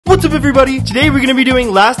What's up, everybody? Today we're going to be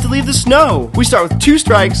doing last to leave the snow. We start with 2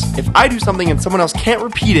 strikes. If I do something and someone else can't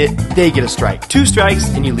repeat it, they get a strike. 2 strikes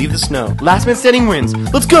and you leave the snow. Last man standing wins.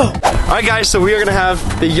 Let's go. Alright guys, so we are going to have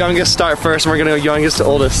the youngest start first, and we're going to go youngest to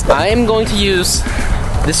oldest. I am going to use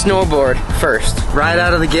the snowboard first. Right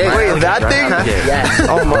out of the gate? Wait, that thing? Yes.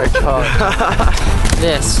 Oh my god.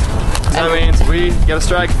 This. That means we get a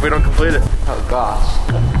strike if we don't complete it. Oh gosh.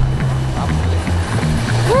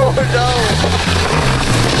 Oh no.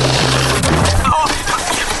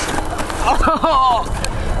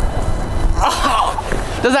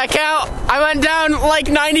 Does that count? I went down like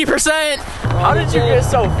 90%. How did you get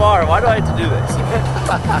so far? Why do I have to do this?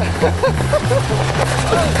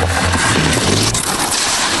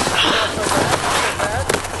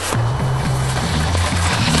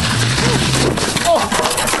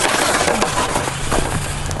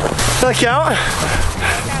 Does that count?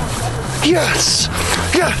 Yes!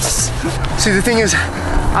 Yes! See, the thing is,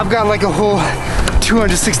 I've got like a whole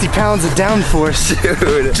 260 pounds of downforce.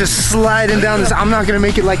 Dude. Just sliding down this. I'm not gonna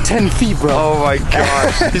make it like 10 feet, bro. Oh my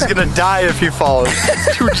gosh. He's gonna die if he falls.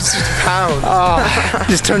 260 pounds.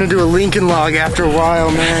 Just turn into a Lincoln log after a while,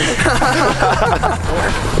 man.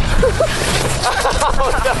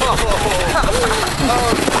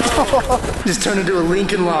 Just turn into a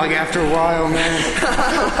Lincoln log after a while, man.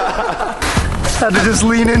 Had to just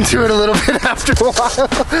lean into it a little bit after a while.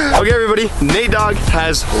 Okay, everybody. Nate Dogg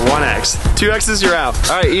has 1 X. 2 X's, you're out.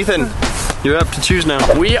 All right, Ethan, you're up to choose now.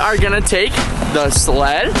 We are gonna take the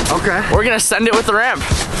sled. Okay. We're gonna send it with the ramp.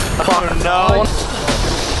 Oh no.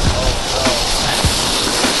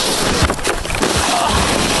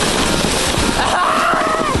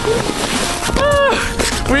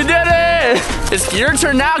 We did it! It's your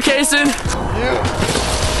turn now, Casyn.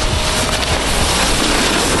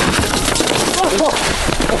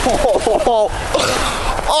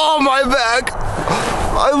 Oh, my back.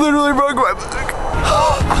 I literally broke my back.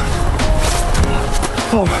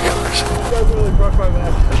 Oh my gosh. I literally broke my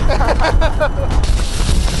back.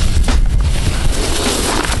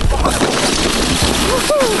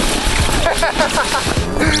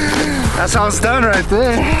 That's how it's done right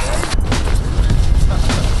there.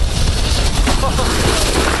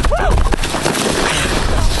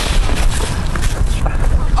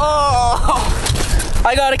 Oh!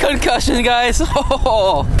 I got a concussion, guys.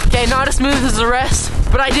 Oh. Okay, not as smooth as the rest,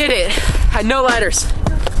 but I did it. Had no ladders.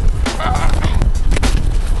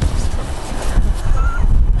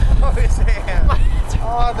 Oh, his hand.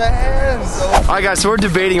 Oh, the hands. Alright guys, so we're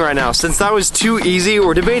debating right now. Since that was too easy,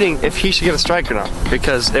 we're debating if he should get a strike or not.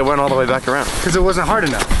 Because it went all the way back around. Because it wasn't hard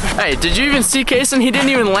enough. Hey, did you even see Casyn? He didn't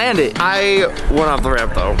even land it. I went off the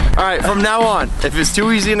ramp though. Alright, from now on, if it's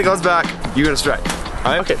too easy and it goes back, you get a strike.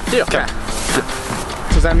 Alright? Okay, deal. Okay.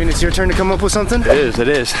 Does that mean it's your turn to come up with something? It is, it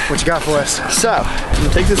is. What you got for us? So, I'm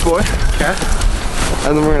gonna take this boy. Okay.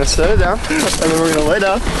 And then we're gonna set it down. And then we're gonna lay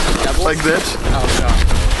down. Like this. Oh, God.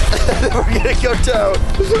 And then we're gonna go down.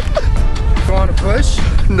 You want to push?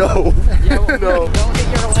 No. Yeah, well, No. Don't get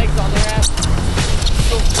your legs on their ass.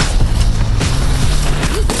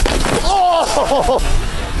 Oh!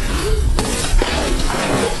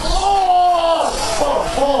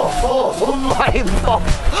 Oh my God.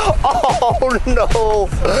 Oh no.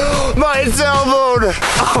 My tailbone.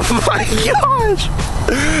 Oh my gosh.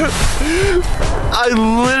 I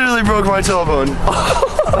literally broke my tailbone. Oh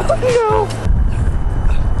no.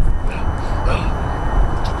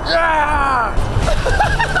 Ah!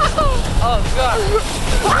 Oh, God.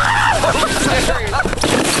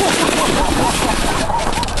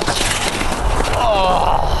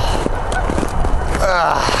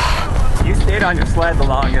 You stayed on your sled the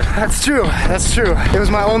longest. That's true. That's true. It was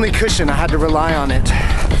my only cushion. I had to rely on it.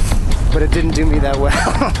 But it didn't do me that well.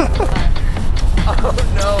 Oh,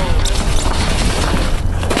 no.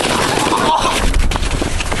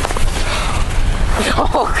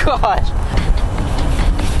 Oh, gosh.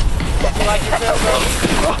 You like your tailbone?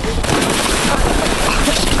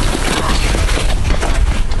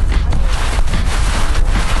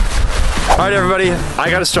 Alright everybody, I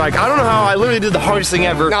got a strike. I don't know how, I literally did the hardest thing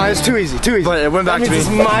ever. No, it's too easy. Too easy. But it went back that to me. means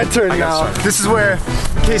it's my turn I got now. a strike. This is where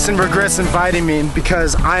Casyn regrets inviting me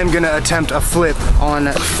because I'm gonna attempt a flip on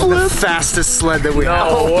the fastest sled that we have.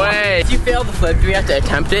 No way. If you failed the flip, do we have to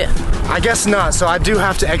attempt it? I guess not, so I do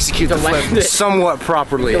have to execute the land flip it. somewhat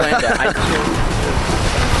properly. Land it.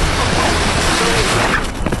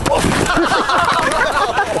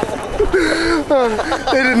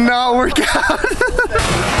 It did not work out.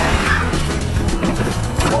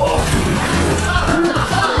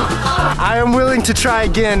 I am willing to try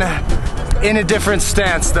again in a different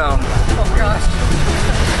stance though. Oh gosh.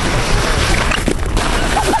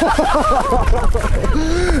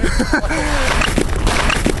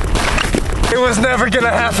 It was never gonna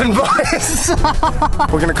happen, boys.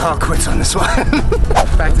 We're gonna call quits on this one.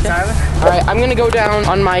 Back to Tyler. All right, I'm gonna go down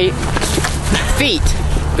on my feet.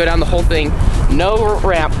 Go down the whole thing. No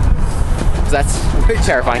ramp. That's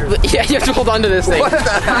terrifying. Yeah, you have to hold on to this thing. What the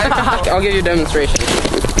heck? I'll give you a demonstration.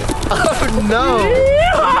 Oh no!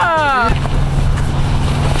 Yeah!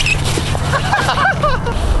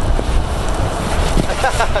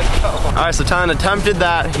 Alright, so Tyler attempted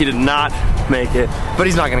that. He did not make it. But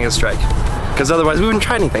he's not gonna get a strike. Because otherwise we wouldn't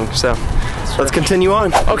try anything. So let's continue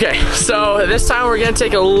on. Okay, so this time we're gonna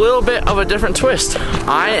take a little bit of a different twist.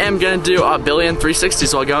 I am gonna do a billion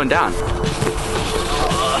 360s while going down.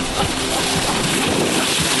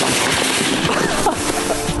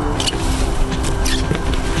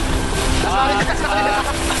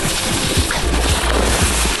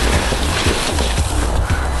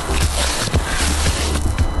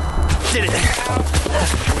 Did it.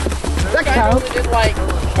 That guy only did like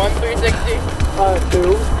 1 360.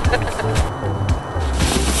 2.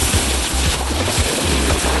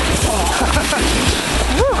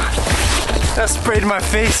 That sprayed my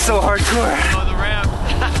face so hardcore. Oh, the ramp.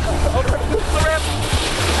 The ramp.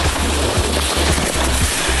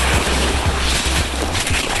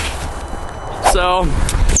 So,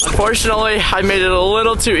 unfortunately, I made it a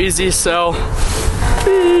little too easy, so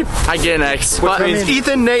beep, I get an X. Which But means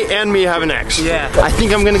Ethan, Nate, and me have an X. Yeah. I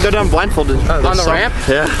think I'm gonna go down blindfolded. On the ramp?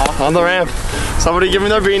 Yeah, on the ramp. Somebody give me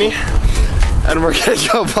their beanie, and we're gonna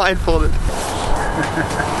go blindfolded.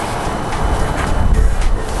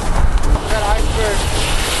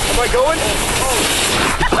 Am I going?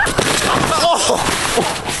 Oh!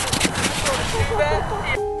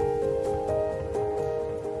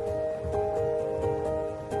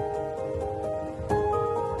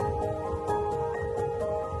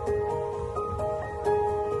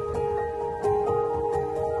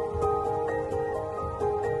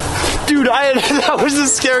 Dude, that was the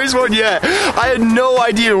scariest one yet. I had no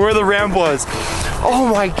idea where the ramp was. Oh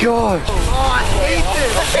my gosh. Oh, I hate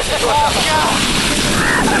this. Oh, God.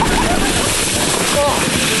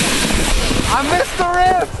 I missed the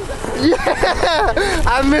ramp. Yeah,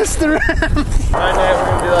 I missed the ramp. Alright, Nate, we're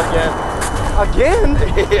gonna do that Again?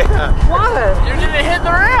 again. Yeah. What? you didn't hit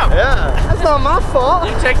the ramp. Yeah. That's not my fault.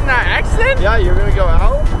 You taking that X then? Yeah, you're gonna go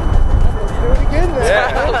out? Let's do it again then.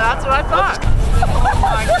 Yeah. That's what I thought. Oh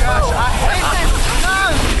my gosh, I hate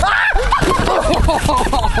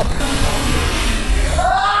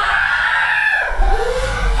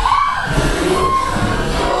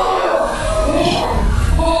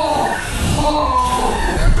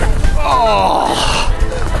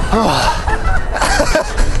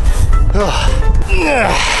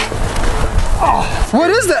What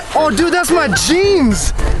is that? Oh, dude, that's my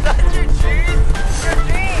jeans. That's your jeans? Your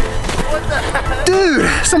jeans. What the heck?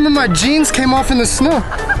 Dude, some of my jeans came off in the snow.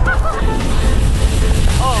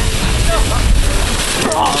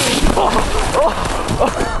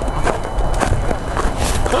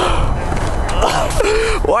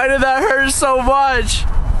 Why did that hurt so much?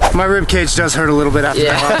 My rib cage does hurt a little bit after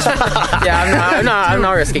that. Yeah, I'm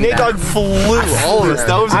not risking Nate that. Dogg flew all of us.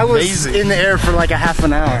 That was I was amazing. in the air for like a half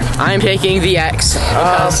an hour. I'm taking the X.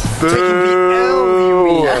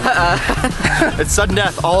 It's sudden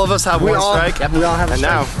death. All of us have one strike. We all have a And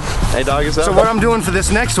strike. now, Nate Dogg is up. So what I'm doing for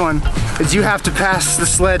this next one is you have to pass the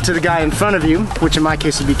sled to the guy in front of you, which in my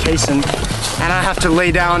case would be Casyn, and I have to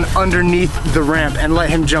lay down underneath the ramp and let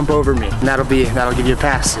him jump over me. And that'll give you a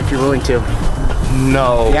pass if you're willing to.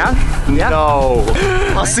 No. Yeah? Yeah? No.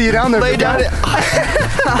 I'll see you down there. Lay big down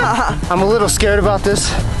guy. I'm a little scared about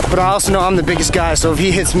this, but I also know I'm the biggest guy, so if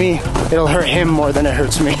he hits me, it'll hurt him more than it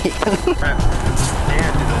hurts me.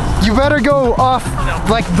 You better go off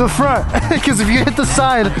like the front, because if you hit the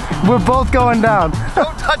side, we're both going down.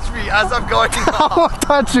 Don't touch me as I'm going I off. won't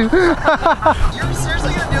touch you. You're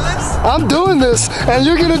seriously gonna do this? I'm doing this, and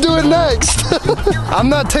you're gonna do it next. I'm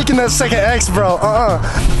not taking that second X, bro.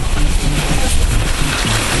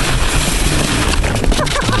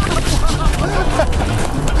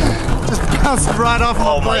 Just bounced right off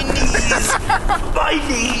my butt. My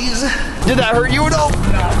knees. Did that hurt you at all?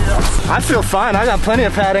 I feel fine. I got plenty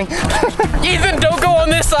of padding. Ethan, don't go on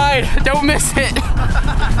this side. Don't miss it.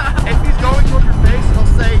 If he's going toward your face, he'll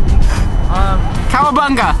say,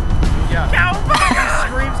 Cowabunga. yeah. Cowabunga.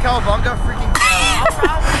 Screams cowabunga, freaking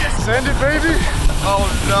Send it, baby. Oh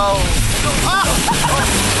no.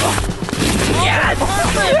 Yes!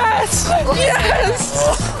 Yes!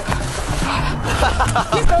 Yes!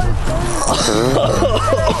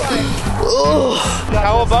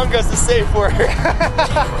 Cowabunga's the safe word.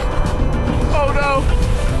 Oh no.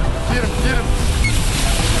 Get him, get him.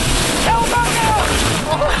 Cowabunga!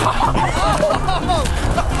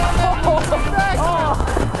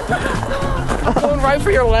 right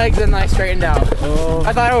for your legs and I straightened out. Oh.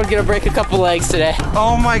 I thought I was gonna break a couple legs today.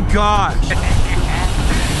 Oh my gosh.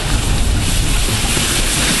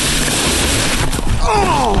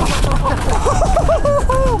 Oh!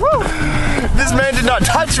 This man did not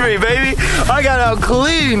touch me, baby. I got out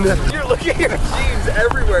clean. You're looking at your jeans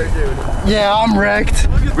everywhere, dude. Yeah, I'm wrecked.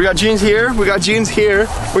 We got jeans here. We got jeans here.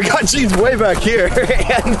 We got jeans way back here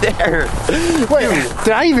and there. Wait,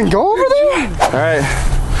 did I even go over there? All right.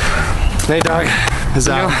 Nate Dog is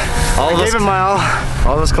out. I gave it my all.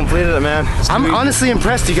 All of us completed it, man. I'm honestly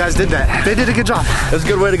impressed you guys did that. They did a good job. It was a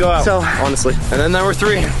good way to go out, So, honestly. And then there were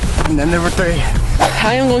 3. And then there were 3.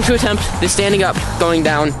 I am going to attempt the standing up, going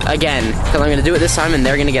down again, because I'm gonna do it this time and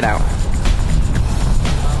they're gonna get out.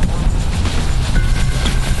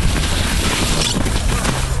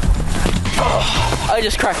 Oh, I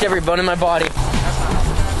just cracked every bone in my body. Woo!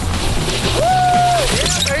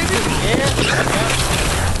 Yeah, baby. Yeah.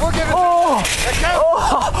 We'll give it oh,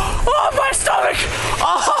 my stomach!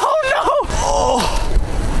 Oh, no!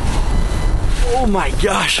 Oh my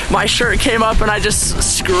gosh. My shirt came up and I just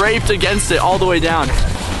scraped against it all the way down. I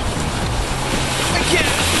can't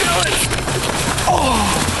feel it. Oh.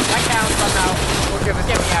 That counts somehow. We'll give it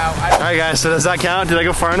me out. All right, guys, so does that count? Did I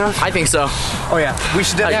go far enough? I think so. Oh yeah, we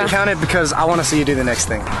should definitely count it because I want to see you do the next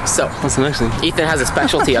thing. So, What's the next thing? Ethan has a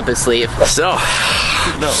specialty up his sleeve. So,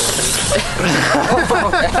 No.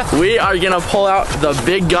 we are gonna pull out the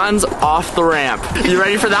big guns off the ramp. You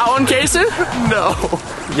ready for that one, Casyn? No.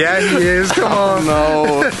 Yeah, he is. Come on.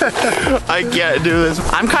 No. I can't do this.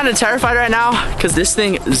 I'm kind of terrified right now because this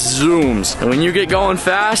thing zooms. And when you get going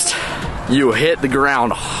fast, you hit the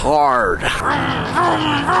ground hard.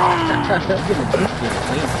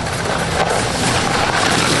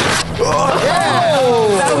 Oh,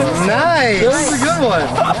 nice. That was a good one.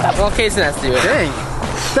 Well, Casyn has to do it. Dang.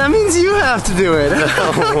 That means you have to do it. No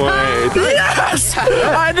way. Yes!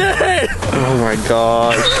 I did it! Oh my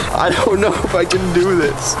gosh. I don't know if I can do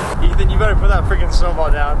this. Ethan, you better put that freaking snowball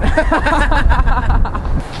down.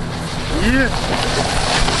 Yeah.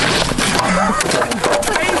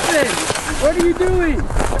 Casyn, what are you doing?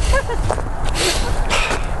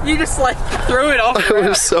 You just like threw it off. It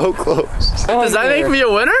was so close. Does that make me a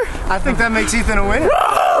winner? I think that makes Ethan a winner.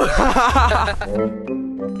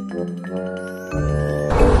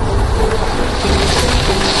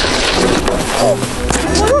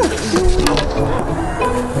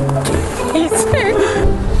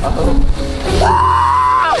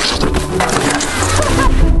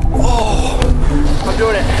 I'm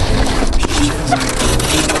doing it.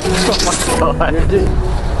 Oh my god.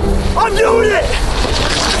 I'm doing it!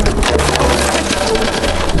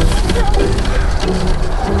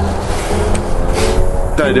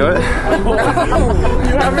 Did I do it?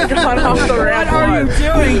 You haven't gone off the ramp. What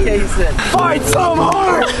are you doing, Casyn? Fight so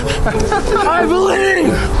hard! I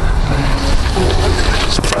believe!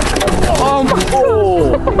 Oh my.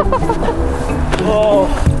 Oh.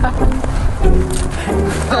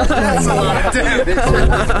 That's a lot of damage.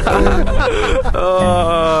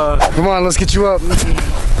 Come on, let's get you up.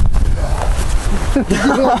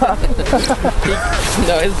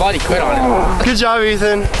 No, his body quit on him. Good job,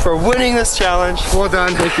 Ethan, for winning this challenge. Well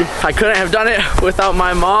done. Thank you. I couldn't have done it without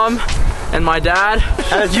my mom and my dad.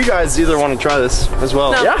 And if you guys either want to try this as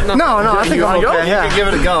well. Yeah. No, I think You I'm wanna go? okay. You Yeah. can give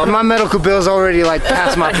it a go. My medical bill's already like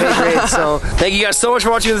past my pay grade, so. Thank you guys so much for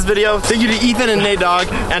watching this video. Thank you to Ethan and Nate Dog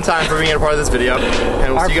and Time for being a part of this video.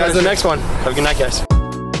 And we'll see you guys in the next one. Have a good night, guys.